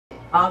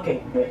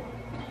Okay, good.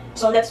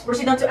 So let's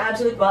proceed on to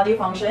absolute value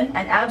function.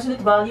 An absolute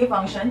value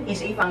function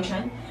is a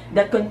function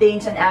that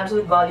contains an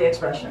absolute value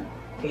expression.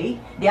 Okay,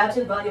 the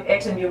absolute value of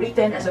x can be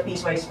written as a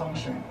piecewise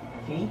function.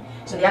 Okay,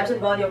 so the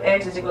absolute value of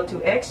x is equal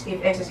to x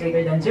if x is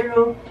greater than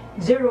 0,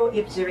 0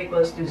 if 0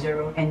 equals to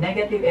 0, and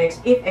negative x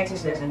if x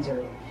is less than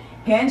 0.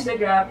 Hence, the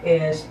graph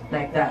is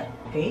like that.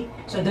 Okay,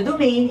 so the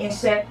domain is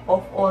set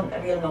of all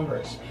real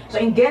numbers. So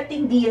in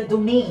getting the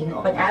domain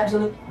of an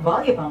absolute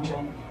value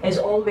function is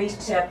always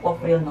set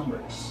of real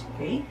numbers.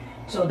 Okay,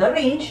 so the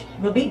range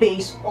will be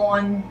based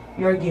on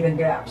your given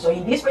graph. So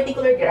in this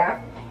particular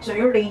graph, so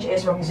your range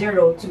is from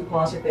 0 to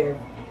positive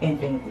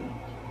infinity.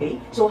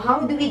 Okay, so how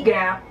do we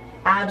graph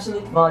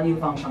absolute value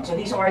function? So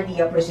these are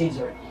the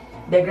procedure.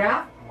 The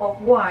graph of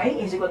y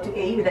is equal to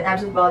a with an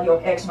absolute value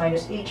of x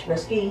minus h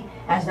plus k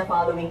has the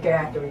following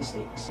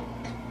characteristics.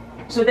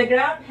 So the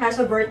graph has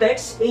a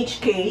vertex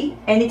hk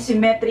and it's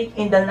symmetric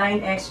in the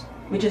line x,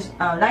 which is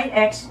line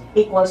x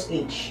equals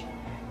h.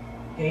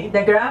 Okay,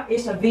 the graph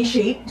is a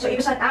v-shape. So if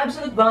it's an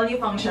absolute value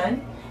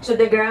function, so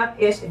the graph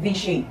is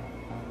v-shape.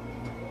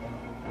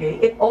 Okay,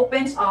 it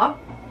opens up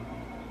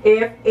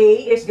if a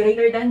is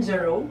greater than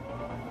 0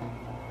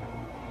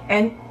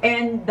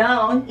 and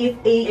down if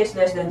a is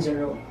less than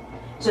 0.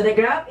 So the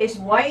graph is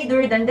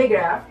wider than the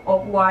graph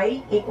of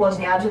y equals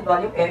the absolute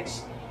value of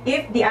x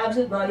if the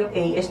absolute value of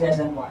a is less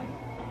than 1.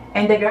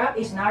 And the graph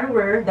is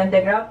narrower than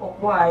the graph of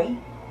y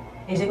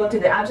is equal to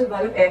the absolute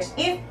value of x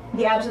if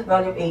the absolute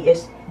value of a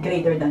is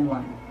greater than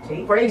 1.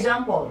 Okay? For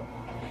example,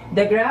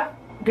 the graph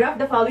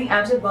the following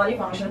absolute value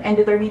function and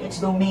determine its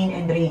domain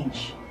and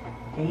range.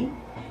 Okay?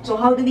 So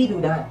how do we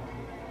do that?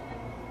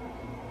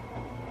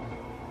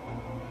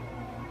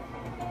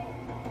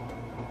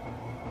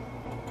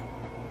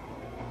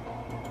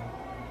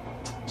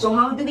 So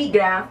how do we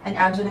graph an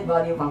absolute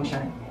value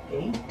function?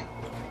 Okay?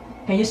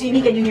 Can you see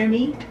me? Can you hear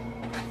me?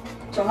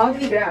 So how do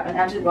we graph an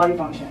absolute value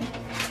function?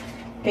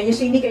 Can you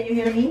see me? Can you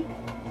hear me?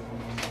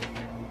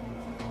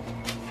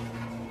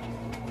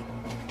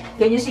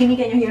 Can you see me?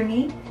 Can you hear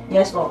me?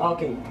 Yes, oh,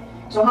 okay.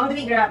 So how do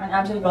we graph an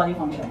absolute value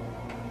function?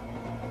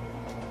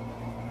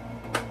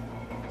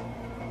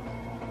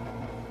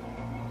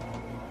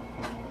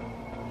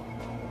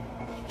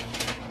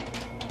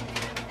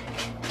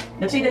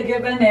 Let's say the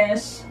given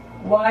is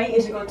y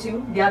is equal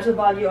to the absolute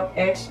value of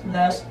x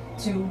plus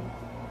 2.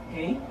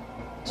 Okay?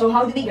 So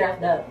how do we graph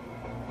that?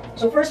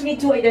 So first we need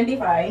to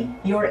identify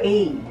your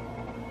a.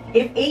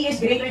 If a is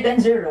greater than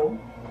 0,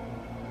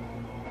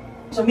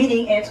 so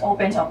meaning it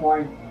opens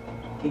upward.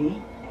 Okay?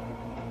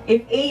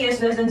 If a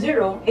is less than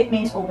 0, it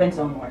means opens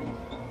downward.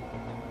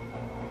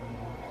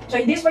 So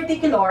in this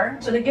particular,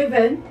 so the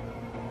given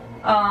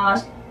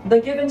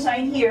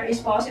sign here is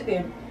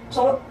positive.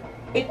 So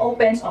it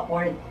opens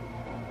upward.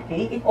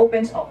 Okay? It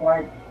opens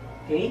upward.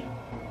 Okay?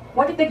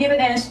 What if the given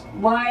is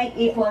y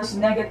equals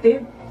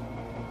negative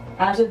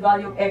absolute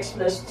value of x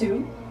plus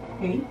 2?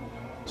 Okay?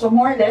 So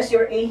more or less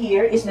your a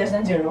here is less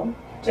than 0.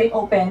 So it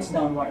opens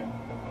downward.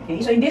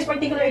 Okay? So in this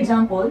particular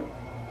example,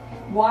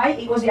 y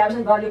equals the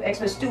absolute value of x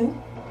plus 2.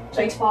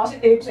 So it's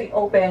positive, so it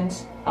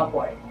opens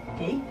upward.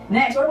 Okay?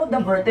 Next, what about the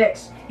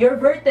vertex? Your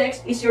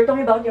vertex is you're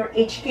talking about your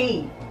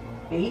hk.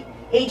 Okay?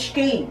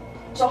 hk.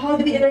 So how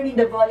do we determine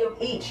the value of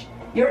h?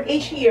 Your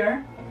h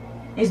here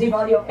is the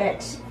value of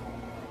x.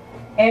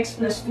 X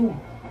plus 2.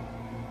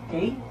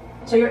 Okay?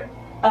 So your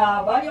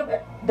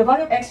the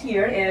value of x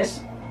here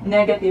is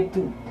negative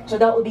 2. So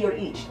that will be your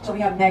h. So we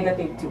have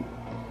negative 2.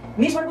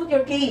 Miss, what about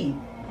your k?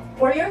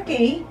 For your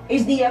k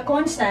is the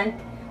constant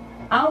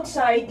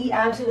outside the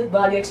absolute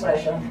value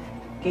expression.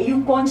 Okay,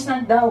 yung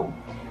constant daw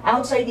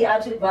outside the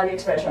absolute value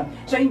expression.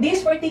 So in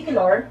this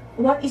particular,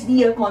 what is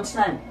the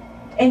constant?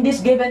 In this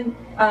given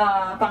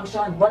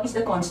function, what is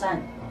the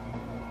constant?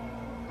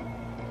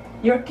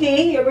 Your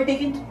k, you're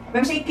taking,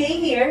 when we say k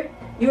here,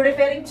 you're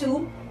referring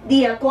to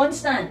the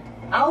constant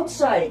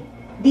outside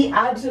the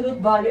absolute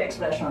value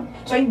expression.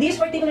 So in this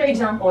particular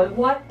example,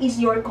 what is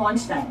your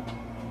constant?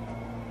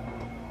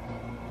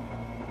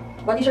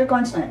 What is your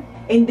constant?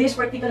 In this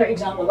particular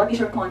example, what is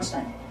your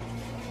constant?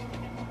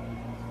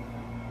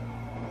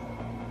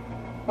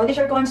 What is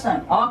your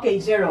constant? Okay,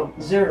 0,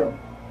 0.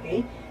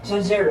 Okay,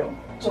 so 0.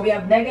 So we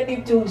have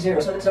negative 2, 0.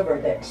 So that's a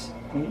vertex.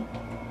 Okay,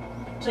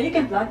 so you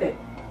can plot it.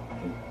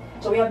 Okay.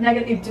 So we have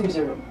negative 2,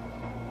 0.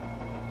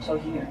 So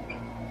here.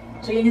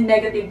 So yun yung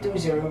negative 2,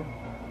 0.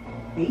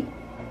 Okay.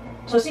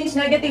 So since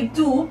negative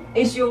 2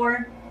 is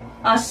your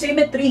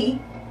symmetry,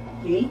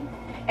 okay,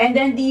 and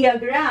then the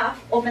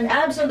graph of an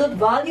absolute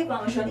value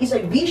function is a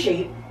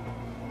v-shape,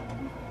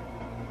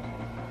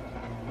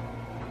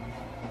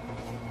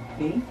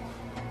 okay,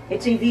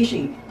 it's a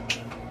v-shape.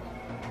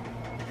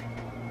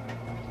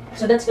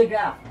 So that's the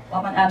graph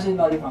of an absolute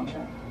value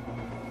function.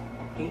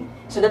 Okay,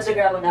 so that's the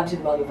graph of an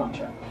absolute value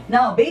function.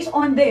 Now, based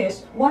on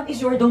this, what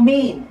is your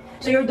domain?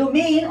 So your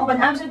domain of an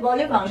absolute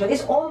value function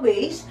is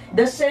always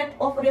the set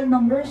of real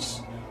numbers.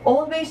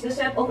 Always the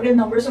set of real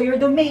numbers. So your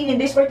domain in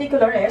this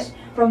particular is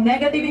from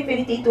negative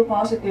infinity to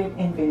positive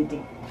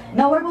infinity.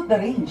 Now what about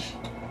the range?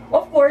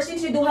 Of course,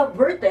 since you do have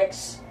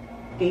vertex,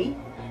 okay,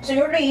 So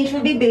your range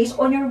will be based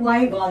on your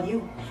y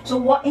value. So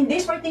what in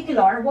this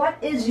particular, what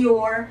is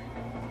your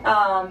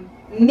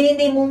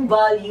minimum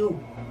value?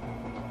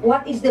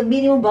 What is the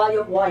minimum value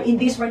of y in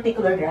this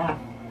particular graph?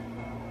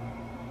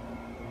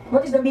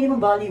 What is the minimum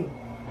value?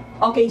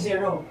 Okay,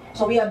 0.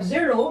 So we have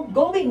 0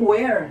 going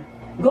where?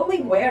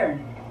 Going where?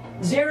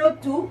 0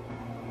 to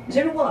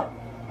 0 what?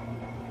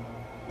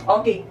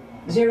 Okay,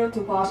 0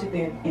 to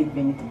positive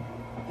infinity.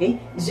 Okay,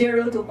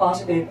 0 to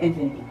positive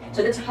infinity.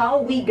 So that's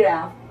how we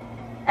graph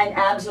an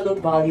absolute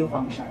value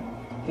function.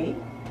 Okay.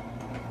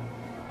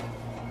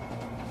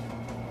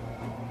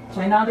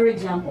 So another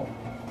example.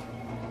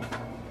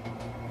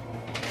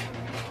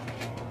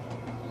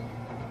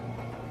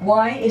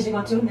 Y is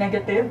equal to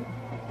negative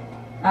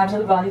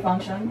absolute value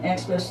function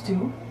x plus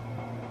 2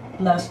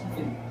 plus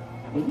 3.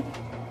 Okay.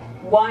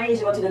 Y is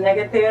equal to the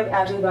negative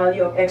absolute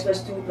value of x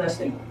plus 2 plus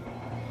 3.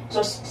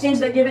 So since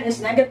the given is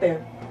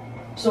negative,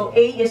 so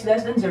a is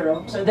less than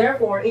 0, so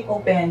therefore it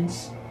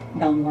opens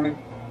downward.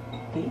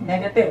 Okay,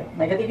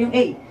 negative yung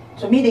a.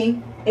 So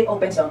meaning it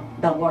opens up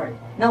downward.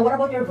 Now what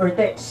about your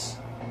vertex?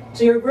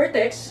 So your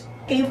vertex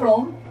came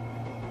from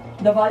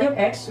the value of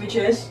x, which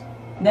is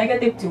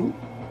negative 2.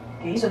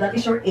 Okay, so that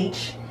is your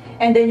h.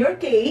 And then your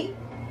k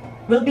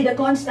will be the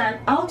constant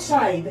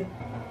outside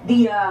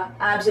the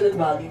absolute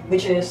value,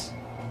 which is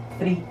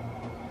 3.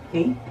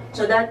 Okay,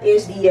 so that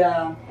is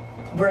the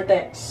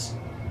vertex.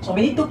 So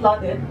we need to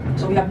plot it.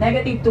 So we have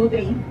negative 2,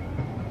 3.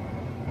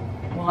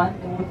 1,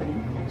 2,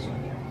 3. So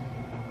here.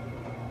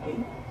 Okay.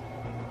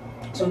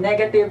 So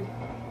negative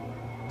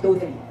 2,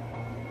 3.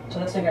 So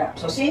that's the graph.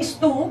 So since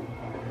 2,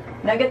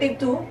 negative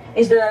 2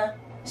 is the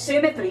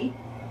symmetry.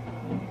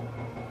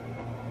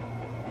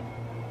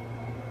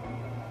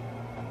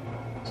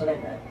 So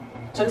like that.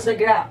 So that's the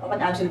graph of an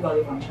absolute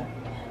value function.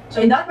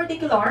 So in that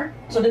particular,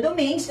 so the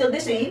domain is still the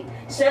same,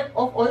 set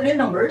of all real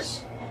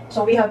numbers.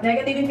 So we have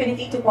negative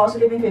infinity to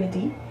positive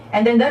infinity.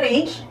 And then the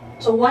range,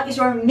 so what is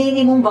your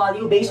minimum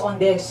value based on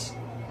this?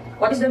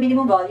 What is the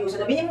minimum value? So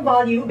the minimum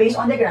value based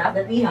on the graph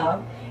that we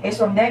have is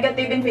from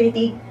negative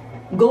infinity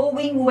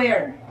going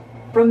where?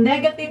 From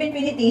negative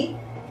infinity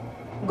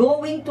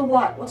going to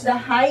what? What's the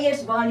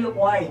highest value of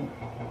y?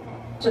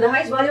 So the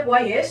highest value of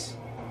y is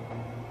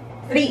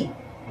 3.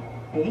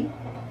 Okay?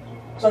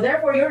 So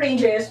therefore your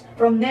range is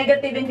from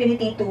negative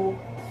infinity to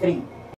 3.